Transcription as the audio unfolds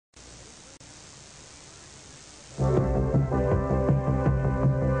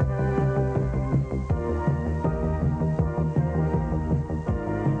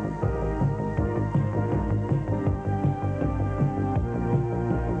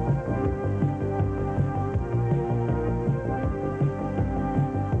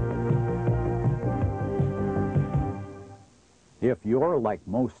If you're like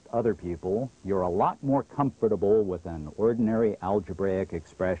most other people, you're a lot more comfortable with an ordinary algebraic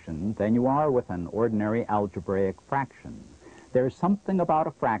expression than you are with an ordinary algebraic fraction. There's something about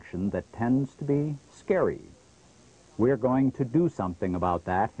a fraction that tends to be scary. We're going to do something about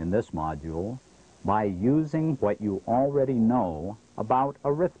that in this module by using what you already know about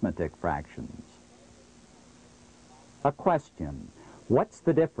arithmetic fractions. A question: what's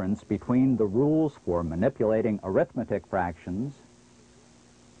the difference between the rules for manipulating arithmetic fractions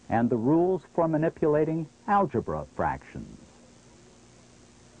and the rules for manipulating algebra fractions?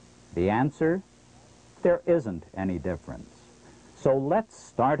 The answer: there isn't any difference. So let's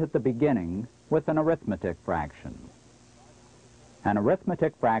start at the beginning with an arithmetic fraction. An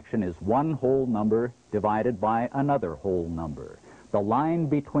arithmetic fraction is one whole number divided by another whole number. The line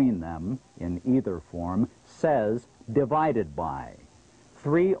between them, in either form, says divided by.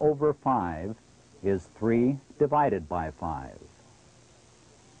 3 over 5 is 3 divided by 5.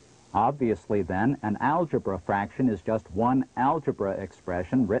 Obviously, then, an algebra fraction is just one algebra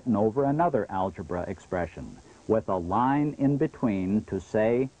expression written over another algebra expression, with a line in between to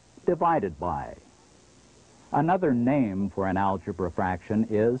say divided by. Another name for an algebra fraction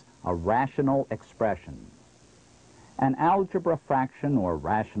is a rational expression. An algebra fraction or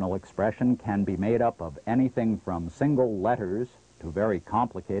rational expression can be made up of anything from single letters to very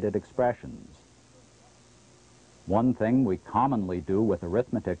complicated expressions. One thing we commonly do with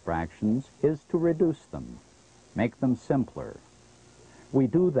arithmetic fractions is to reduce them, make them simpler. We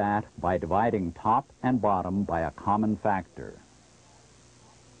do that by dividing top and bottom by a common factor.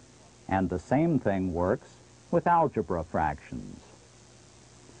 And the same thing works with algebra fractions.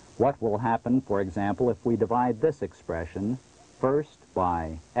 What will happen, for example, if we divide this expression first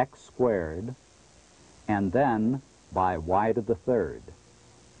by x squared and then by y to the third?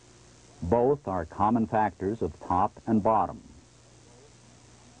 Both are common factors of top and bottom.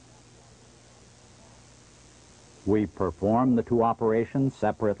 We perform the two operations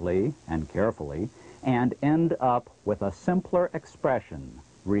separately and carefully and end up with a simpler expression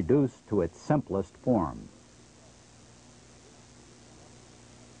reduced to its simplest form.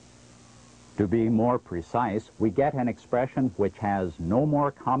 To be more precise, we get an expression which has no more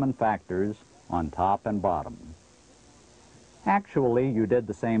common factors on top and bottom. Actually, you did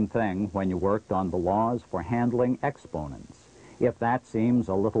the same thing when you worked on the laws for handling exponents. If that seems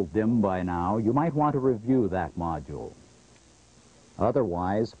a little dim by now, you might want to review that module.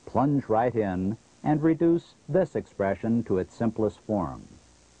 Otherwise, plunge right in and reduce this expression to its simplest form.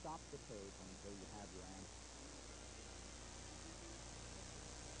 Stop the tape until you have your answer.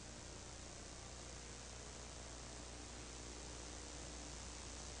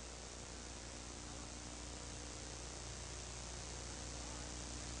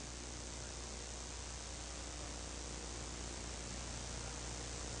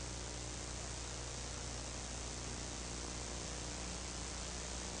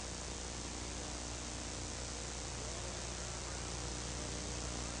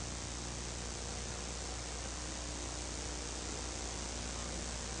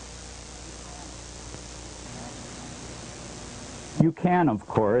 You can, of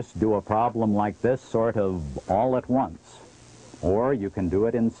course, do a problem like this sort of all at once, or you can do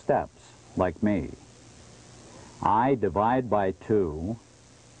it in steps, like me. I divide by 2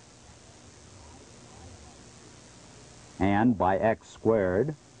 and by x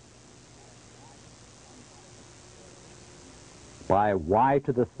squared, by y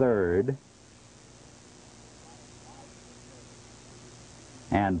to the third,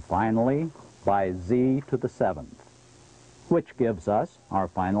 and finally by z to the seventh, which gives us our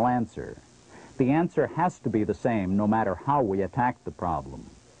final answer. The answer has to be the same no matter how we attack the problem.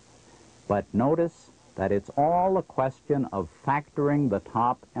 But notice that it's all a question of factoring the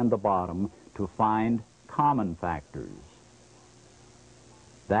top and the bottom to find common factors.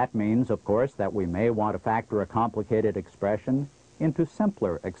 That means, of course, that we may want to factor a complicated expression into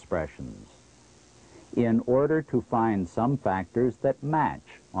simpler expressions in order to find some factors that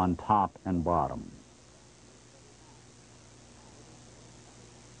match on top and bottom.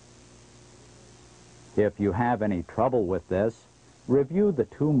 If you have any trouble with this, review the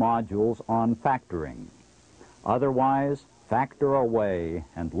two modules on factoring. Otherwise, factor away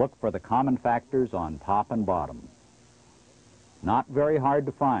and look for the common factors on top and bottom. Not very hard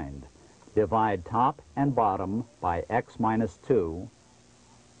to find. Divide top and bottom by x minus 2,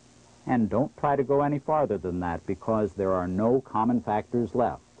 and don't try to go any farther than that because there are no common factors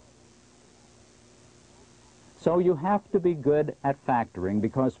left. So you have to be good at factoring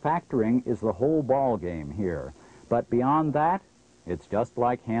because factoring is the whole ball game here. But beyond that, it's just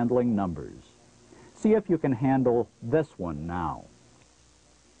like handling numbers. See if you can handle this one now.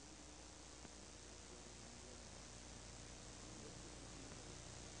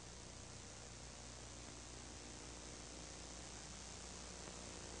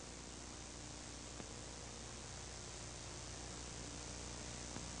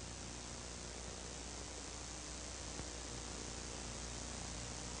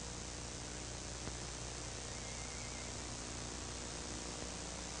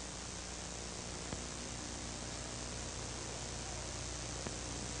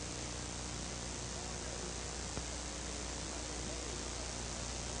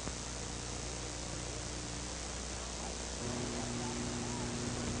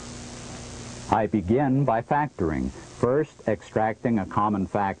 I begin by factoring, first extracting a common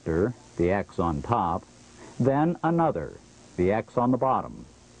factor, the x on top, then another, the x on the bottom,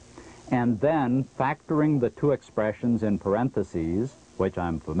 and then factoring the two expressions in parentheses, which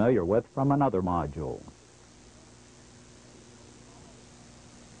I'm familiar with from another module.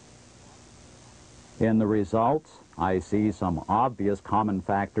 In the results, I see some obvious common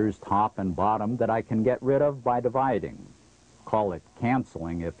factors, top and bottom, that I can get rid of by dividing. Call it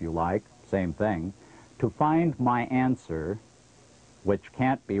canceling if you like, same thing, to find my answer, which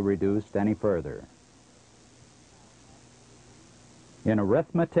can't be reduced any further. In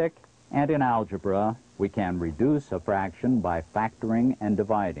arithmetic and in algebra, we can reduce a fraction by factoring and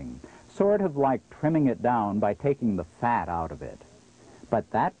dividing, sort of like trimming it down by taking the fat out of it. But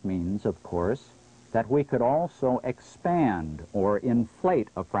that means, of course, that we could also expand or inflate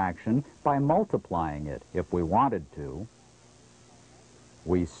a fraction by multiplying it if we wanted to.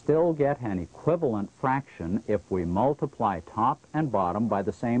 We still get an equivalent fraction if we multiply top and bottom by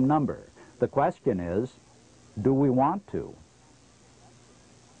the same number. The question is, do we want to?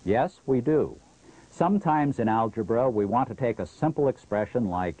 Yes, we do. Sometimes in algebra we want to take a simple expression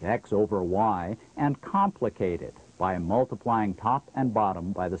like x over y and complicate it by multiplying top and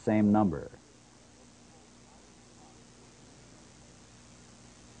bottom by the same number.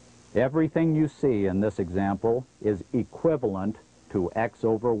 Everything you see in this example is equivalent to x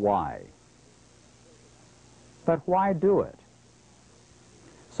over y. But why do it?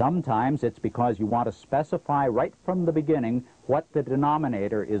 Sometimes it's because you want to specify right from the beginning what the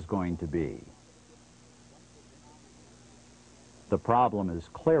denominator is going to be. The problem is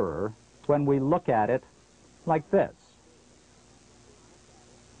clearer when we look at it like this.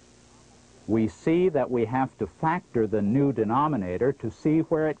 We see that we have to factor the new denominator to see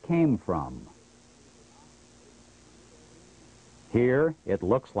where it came from. Here, it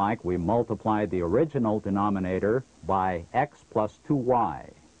looks like we multiplied the original denominator by x plus 2y.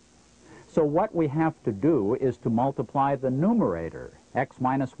 So what we have to do is to multiply the numerator, x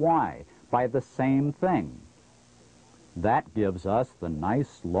minus y, by the same thing. That gives us the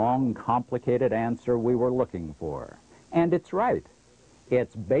nice, long, complicated answer we were looking for. And it's right.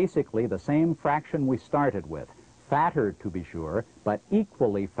 It's basically the same fraction we started with, fatter to be sure, but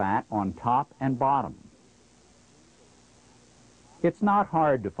equally fat on top and bottom. It's not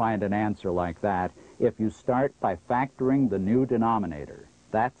hard to find an answer like that if you start by factoring the new denominator.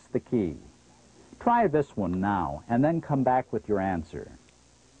 That's the key. Try this one now, and then come back with your answer.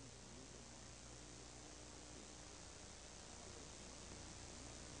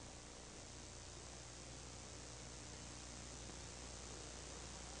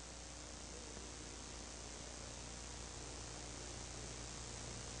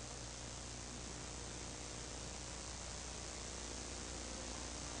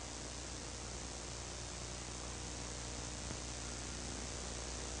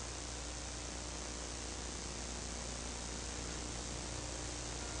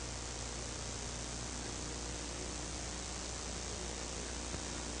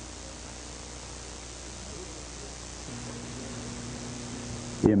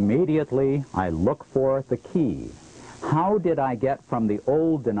 Immediately, I look for the key. How did I get from the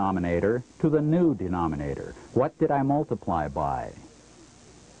old denominator to the new denominator? What did I multiply by?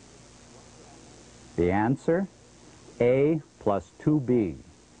 The answer? A plus 2b.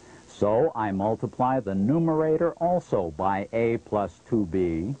 So I multiply the numerator also by a plus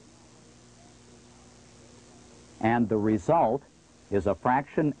 2b. And the result is a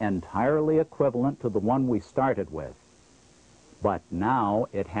fraction entirely equivalent to the one we started with. But now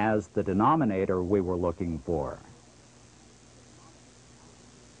it has the denominator we were looking for.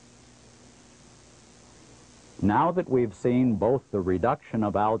 Now that we've seen both the reduction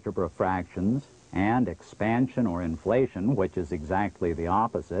of algebra fractions and expansion or inflation, which is exactly the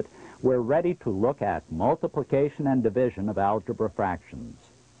opposite, we're ready to look at multiplication and division of algebra fractions.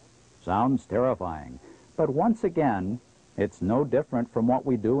 Sounds terrifying, but once again, it's no different from what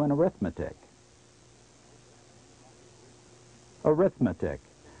we do in arithmetic. Arithmetic.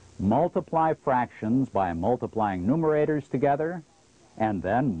 Multiply fractions by multiplying numerators together and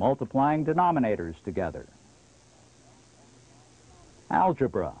then multiplying denominators together.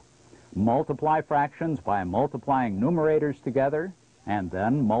 Algebra. Multiply fractions by multiplying numerators together and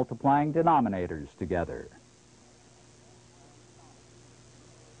then multiplying denominators together.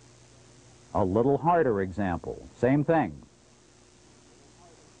 A little harder example. Same thing.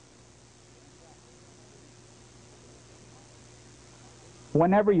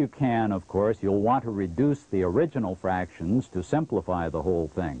 Whenever you can, of course, you'll want to reduce the original fractions to simplify the whole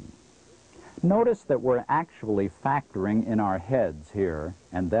thing. Notice that we're actually factoring in our heads here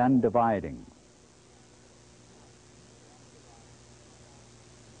and then dividing.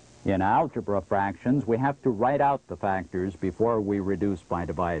 In algebra fractions, we have to write out the factors before we reduce by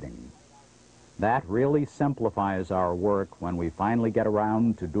dividing. That really simplifies our work when we finally get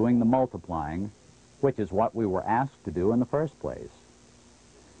around to doing the multiplying, which is what we were asked to do in the first place.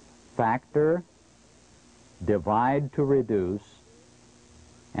 Factor, divide to reduce,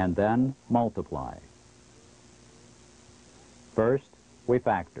 and then multiply. First, we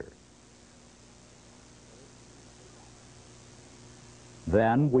factor.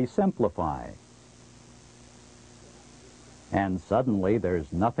 Then we simplify. And suddenly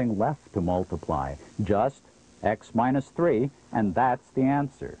there's nothing left to multiply, just x minus 3, and that's the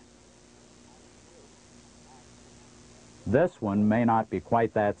answer. This one may not be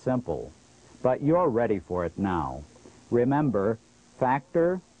quite that simple, but you're ready for it now. Remember,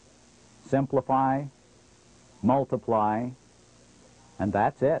 factor, simplify, multiply, and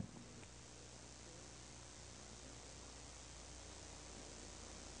that's it.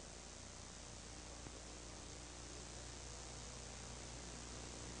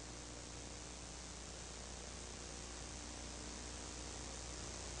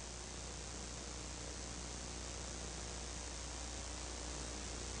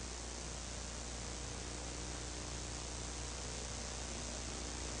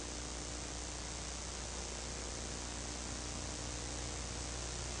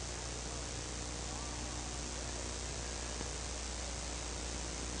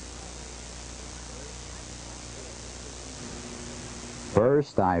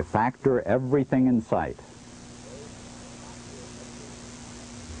 First, I factor everything in sight.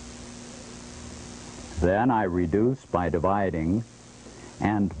 Then I reduce by dividing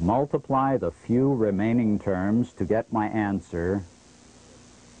and multiply the few remaining terms to get my answer,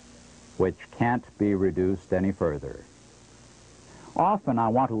 which can't be reduced any further. Often I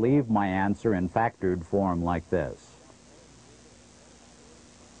want to leave my answer in factored form like this.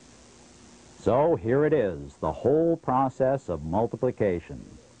 So here it is, the whole process of multiplication.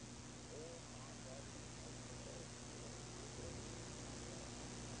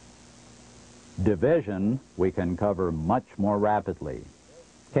 Division we can cover much more rapidly.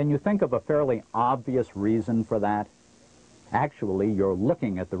 Can you think of a fairly obvious reason for that? Actually, you're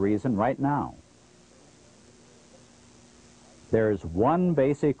looking at the reason right now. There's one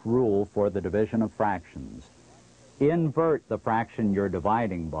basic rule for the division of fractions. Invert the fraction you're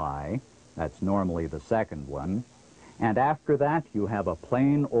dividing by. That's normally the second one. And after that, you have a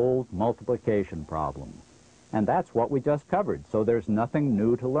plain old multiplication problem. And that's what we just covered, so there's nothing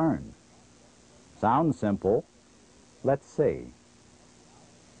new to learn. Sounds simple. Let's see.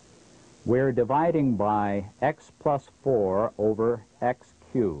 We're dividing by x plus 4 over x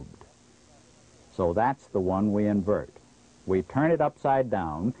cubed. So that's the one we invert. We turn it upside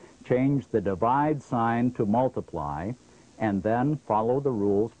down, change the divide sign to multiply, and then follow the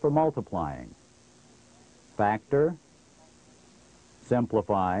rules for multiplying. Factor,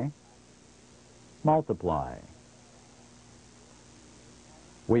 simplify, multiply.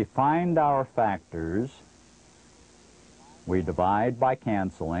 We find our factors, we divide by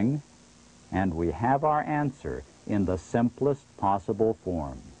canceling, and we have our answer in the simplest possible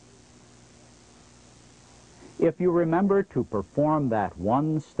form. If you remember to perform that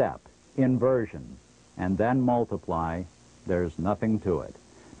one step, inversion, and then multiply, there's nothing to it.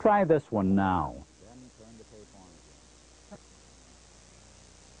 Try this one now.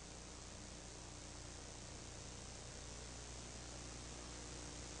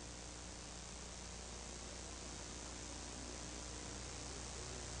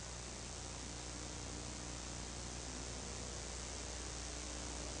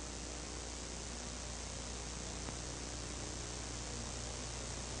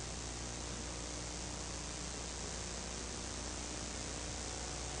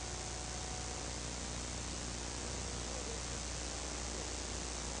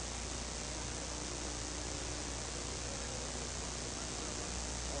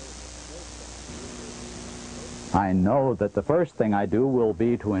 I know that the first thing I do will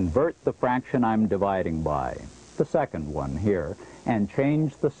be to invert the fraction I'm dividing by, the second one here, and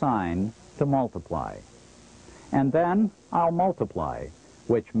change the sign to multiply. And then I'll multiply,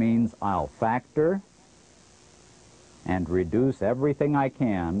 which means I'll factor and reduce everything I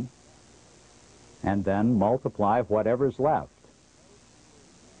can, and then multiply whatever's left.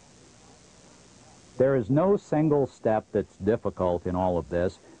 There is no single step that's difficult in all of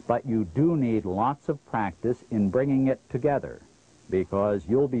this, but you do need lots of practice in bringing it together, because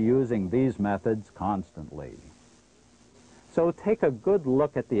you'll be using these methods constantly. So take a good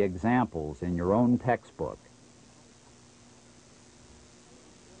look at the examples in your own textbook.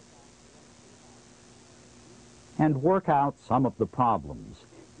 And work out some of the problems.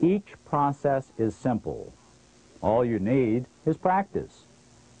 Each process is simple. All you need is practice.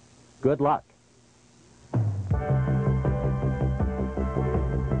 Good luck.